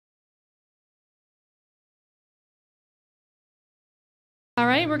All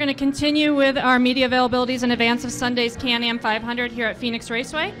right, we're going to continue with our media availabilities in advance of Sunday's Can-Am 500 here at Phoenix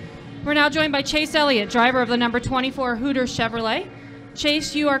Raceway. We're now joined by Chase Elliott, driver of the number 24 Hooters Chevrolet.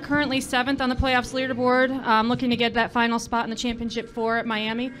 Chase, you are currently 7th on the playoffs leaderboard, looking to get that final spot in the Championship 4 at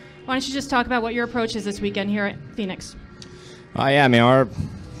Miami. Why don't you just talk about what your approach is this weekend here at Phoenix? Yeah, I mean,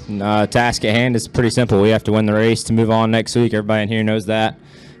 our task at hand is pretty simple. We have to win the race to move on next week. Everybody in here knows that.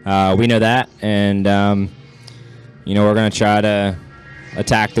 We know that, and we're going to try to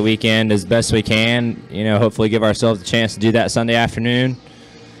attack the weekend as best we can. Hopefully give ourselves a chance to do that Sunday afternoon,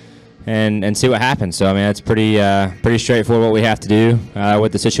 and see what happens. So I mean, that's pretty straightforward what we have to do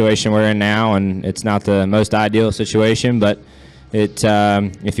with the situation we're in now, and it's not the most ideal situation, but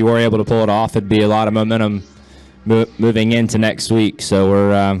if you were able to pull it off, it'd be a lot of momentum moving into next week.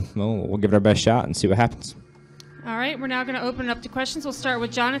 So we'll give it our best shot and see what happens. All right, we're now going to open it up to questions. We'll start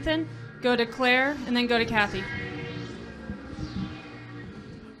with Jonathan, go to Claire, and then go to Kathy.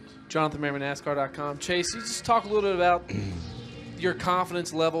 Jonathan Merriman, NASCAR.com. Chase, you just talk a little bit about your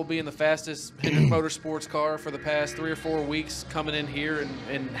confidence level being the fastest Hendrick Motorsports car for the past 3 or 4 weeks, coming in here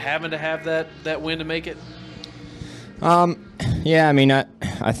and having to have that win to make it? Yeah, I mean,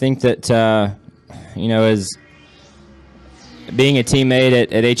 I think that, as being a teammate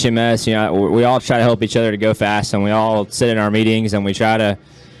at HMS, we all try to help each other to go fast, and we all sit in our meetings and we try to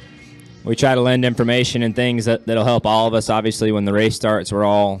lend information and things that'll help all of us. Obviously, when the race starts, we're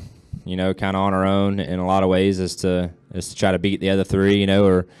all kind of on our own in a lot of ways as to try to beat the other three,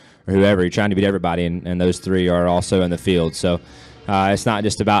 or whoever. You're trying to beat everybody, and those three are also in the field. So it's not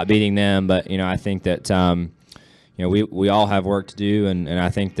just about beating them, but I think that we all have work to do, and I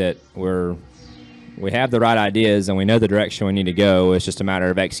think that we have the right ideas and we know the direction we need to go. It's just a matter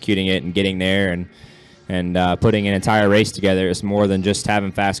of executing it and getting there and putting an entire race together. It's more than just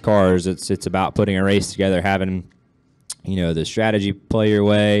having fast cars. It's about putting a race together, having the strategy play your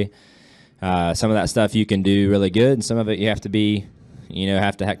way. Some of that stuff you can do really good, and some of it you have to be,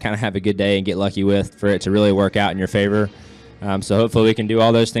 kind of have a good day and get lucky with for it to really work out in your favor. So hopefully we can do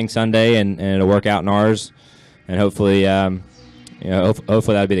all those things Sunday, and it'll work out in ours. And hopefully,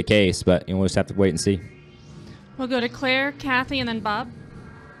 hopefully that'll be the case. But we'll just have to wait and see. We'll go to Claire, Kathy, and then Bob.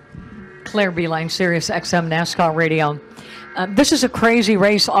 Claire Beeline, Sirius XM NASCAR Radio. This is a crazy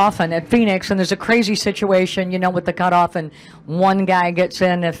race often at Phoenix, and there's a crazy situation, with the cutoff, and one guy gets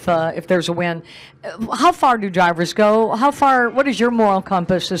in if there's a win. How far do drivers go? What is your moral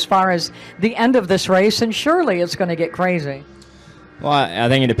compass as far as the end of this race? And surely it's going to get crazy. Well, I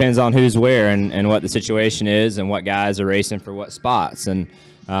think it depends on who's where and what the situation is and what guys are racing for what spots. And,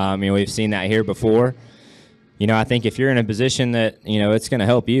 we've seen that here before. I think if you're in a position that, it's going to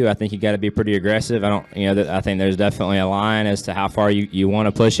help you, I think you got to be pretty aggressive. I think there's definitely a line as to how far you want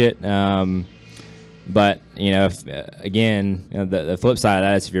to push it. But, again, the flip side of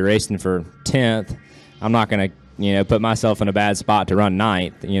that is if you're racing for 10th, I'm not going to, put myself in a bad spot to run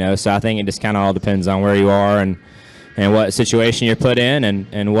 9th, So I think it just kind of all depends on where you are and what situation you're put in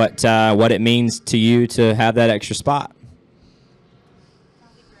and what it means to you to have that extra spot.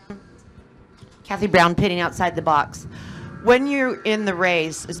 Kathy Brown, pitting outside the box. When you're in the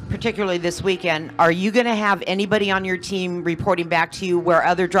race, particularly this weekend, are you going to have anybody on your team reporting back to you where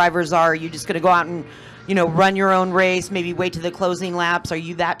other drivers are? Are you just going to go out and, run your own race, maybe wait to the closing laps? Are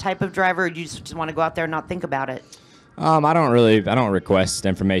you that type of driver, or do you just want to go out there and not think about it? I don't request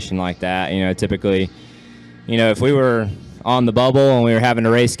information like that. Typically, if we were on the bubble and we were having to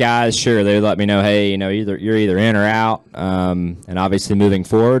race guys, sure, they would let me know, hey, you're either in or out. And obviously moving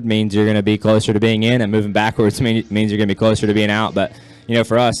forward means you're going to be closer to being in, and moving backwards means you're going to be closer to being out. But,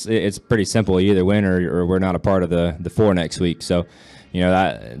 for us, it's pretty simple. You either win or we're not a part of the 4 next week. So,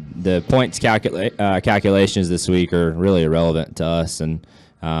 the points calculations this week are really irrelevant to us. And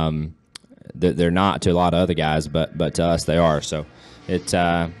they're not to a lot of other guys, but to us they are. So it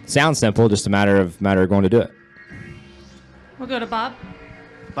sounds simple, just a matter of going to do it. We'll go to Bob.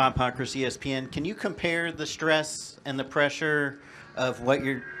 Bob Pockris, ESPN. Can you compare the stress and the pressure of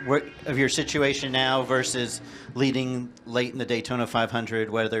your situation now versus leading late in the Daytona 500,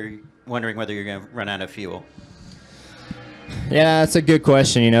 wondering whether you're going to run out of fuel? Yeah, that's a good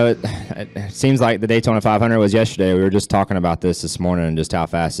question. It seems like the Daytona 500 was yesterday. We were just talking about this morning and just how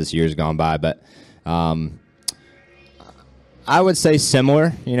fast this year's gone by. But I would say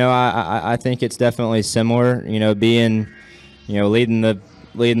similar. I think it's definitely similar. Being leading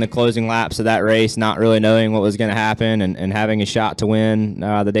the closing laps of that race, not really knowing what was going to happen, and having a shot to win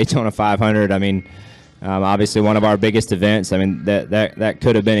the Daytona 500. Obviously one of our biggest events. That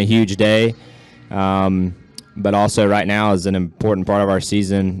could have been a huge day. but also right now is an important part of our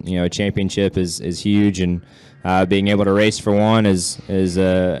season. A championship is huge, and being able to race for one is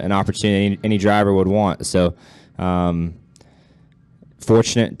an opportunity any driver would want. So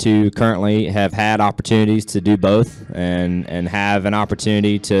fortunate to currently have had opportunities to do both, and have an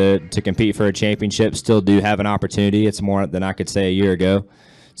opportunity to compete for a championship. Still do have an opportunity. It's more than I could say a year ago.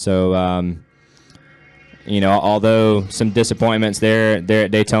 So although some disappointments there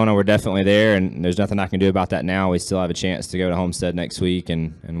at Daytona were definitely there, and there's nothing I can do about that now. We still have a chance to go to Homestead next week,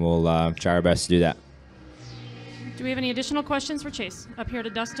 and we'll try our best to do that. Do we have any additional questions for Chase? Up here to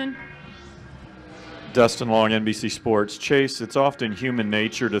Dustin. Dustin Long, NBC Sports. Chase, it's often human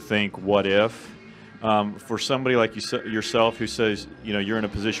nature to think, what if? For somebody like yourself who says, you're in a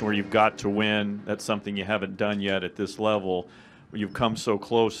position where you've got to win, that's something you haven't done yet at this level, you've come so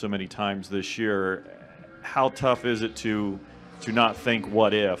close so many times this year. How tough is it to not think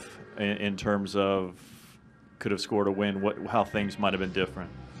what if in terms of could have scored a win, how things might have been different?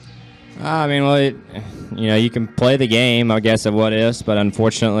 I mean, you can play the game, I guess, of what ifs, but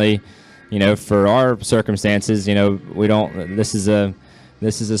unfortunately, for our circumstances, we don't. This is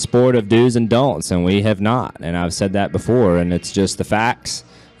a sport of do's and don'ts, and we have not. And I've said that before, and it's just the facts.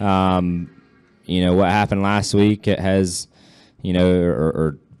 What happened last week, it has,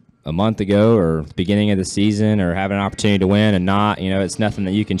 or a month ago, or the beginning of the season, or having an opportunity to win and not, it's nothing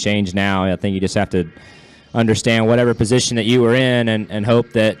that you can change now. I think you just have to understand whatever position that you were in, and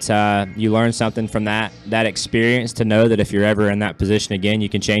hope that you learn something from that experience, to know that if you're ever in that position again, you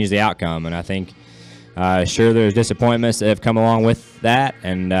can change the outcome. And I think sure, there's disappointments that have come along with that,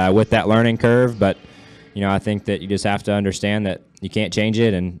 and with that learning curve, but I think that you just have to understand that you can't change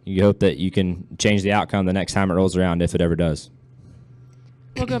it, and you hope that you can change the outcome the next time it rolls around, if it ever does.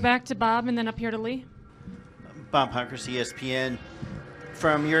 We'll go back to Bob and then up here to Lee. Bob Hunkers, ESPN.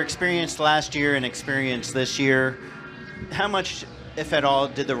 From your experience last year and experience this year, how much, if at all,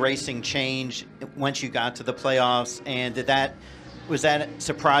 did the racing change once you got to the playoffs? And was that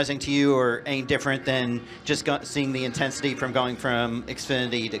surprising to you, or any different than just seeing the intensity from going from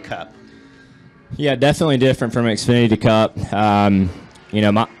Xfinity to Cup? Yeah, definitely different from Xfinity to Cup.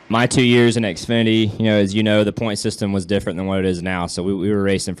 My 2 years in Xfinity, as you know, the point system was different than what it is now. So we were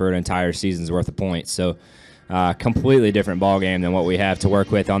racing for an entire season's worth of points. So completely different ball game than what we have to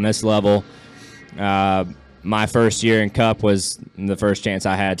work with on this level. My first year in Cup was the first chance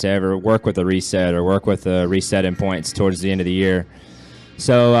I had to ever work with a reset, or work with a reset in points towards the end of the year.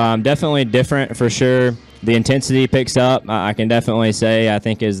 So definitely different for sure. The intensity picks up. I can definitely say, I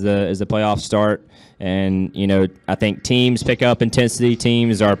think, as the playoffs start, and I think teams pick up intensity.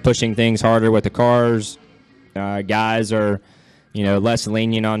 Teams are pushing things harder with the cars. Guys are less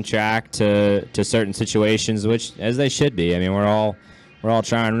lenient on track to certain situations, which, as they should be. I mean, we're all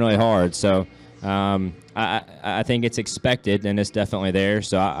trying really hard. So I think it's expected, and it's definitely there.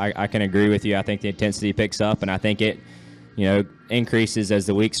 So I can agree with you. I think the intensity picks up, and I think it increases as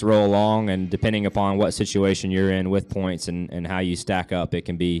the weeks roll along, and depending upon what situation you're in with points and how you stack up, it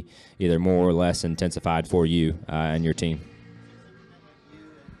can be either more or less intensified for you and your team.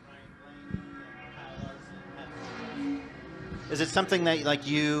 Is it something that like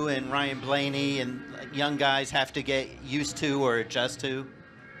you and Ryan Blaney and young guys have to get used to or adjust to?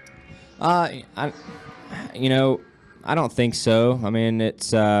 I don't think so. I mean,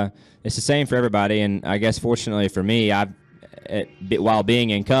 it's the same for everybody, and I guess fortunately for me, while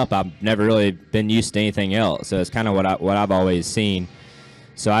being in Cup, I've never really been used to anything else. So it's kind of what I've always seen.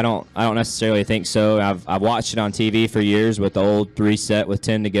 So I don't necessarily think so. I've watched it on TV for years with the old reset with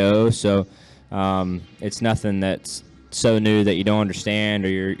 10 to go. So it's nothing that's so new that you don't understand, or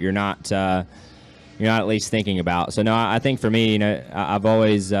you're not at least thinking about. So no, I think for me, I've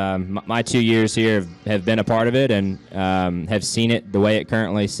always my 2 years here have been a part of it, and have seen it the way it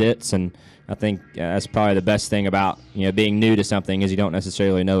currently sits, and I think that's probably the best thing about being new to something, is you don't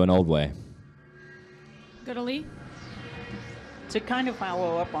necessarily know an old way. Go to Lee. To kind of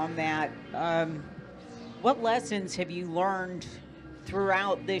follow up on that, what lessons have you learned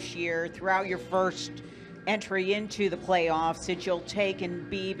throughout this year, throughout your first entry into the playoffs, that you'll take and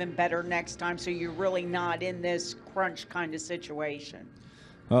be even better next time, so you're really not in this crunch kind of situation?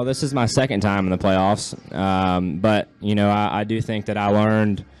 Well, this is my second time in the playoffs, but I do think that I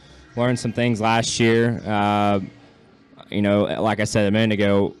learned some things last year. Like I said a minute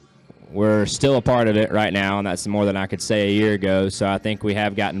ago, we're still a part of it right now, and that's more than I could say a year ago. So I think we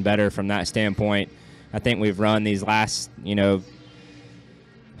have gotten better from that standpoint. I think we've run these last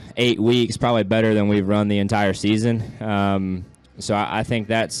 8 weeks probably better than we've run the entire season. So I think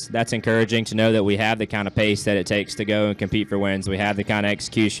that's encouraging to know that we have the kind of pace that it takes to go and compete for wins. We have the kind of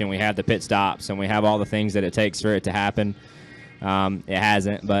execution, we have the pit stops, and we have all the things that it takes for it to happen. It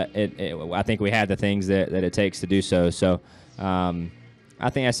hasn't, but I think we had the things that it takes to do so. So I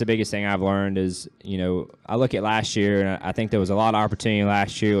think that's the biggest thing I've learned is, I look at last year, and I think there was a lot of opportunity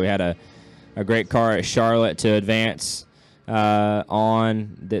last year. We had a great car at Charlotte to advance there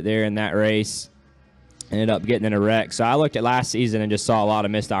in that race. Ended up getting in a wreck. So I looked at last season and just saw a lot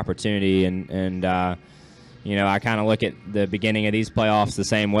of missed opportunity. And I kind of look at the beginning of these playoffs the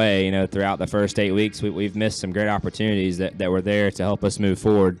same way. Throughout the first 8 weeks, we've missed some great opportunities that were there to help us move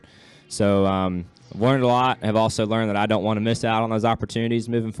forward. So I've learned a lot. I've also learned that I don't want to miss out on those opportunities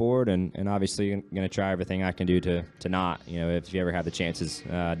moving forward. And obviously I'm going to try everything I can do to not, if you ever have the chances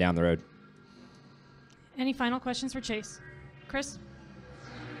down the road. Any final questions for Chase? Chris?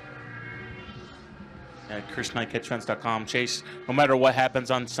 Chris Knight, catchfence.com. Chase, no matter what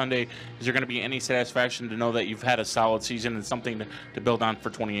happens on Sunday, is there going to be any satisfaction to know that you've had a solid season and something to build on for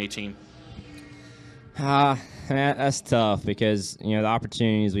 2018? That's tough because, the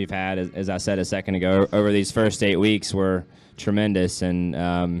opportunities we've had, as I said a second ago, over these first 8 weeks were tremendous.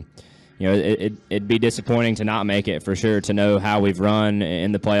 And, it'd be disappointing to not make it for sure, to know how we've run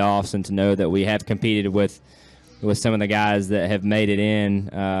in the playoffs and to know that we have competed with some of the guys that have made it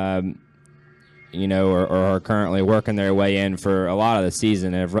in, or are currently working their way in for a lot of the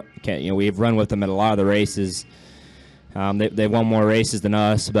season. And we've run with them at a lot of the races. They've won more races than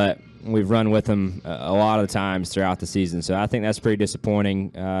us, but we've run with them a lot of the times throughout the season. So I think that's pretty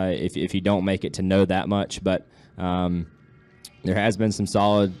disappointing if you don't make it to know that much. But there has been some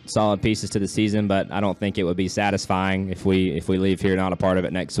solid pieces to the season, but I don't think it would be satisfying if we leave here not a part of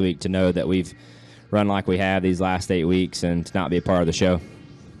it next week to know that we've run like we have these last 8 weeks and to not be a part of the show.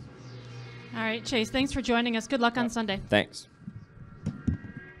 All right, Chase, thanks for joining us. Good luck on Sunday. Thanks.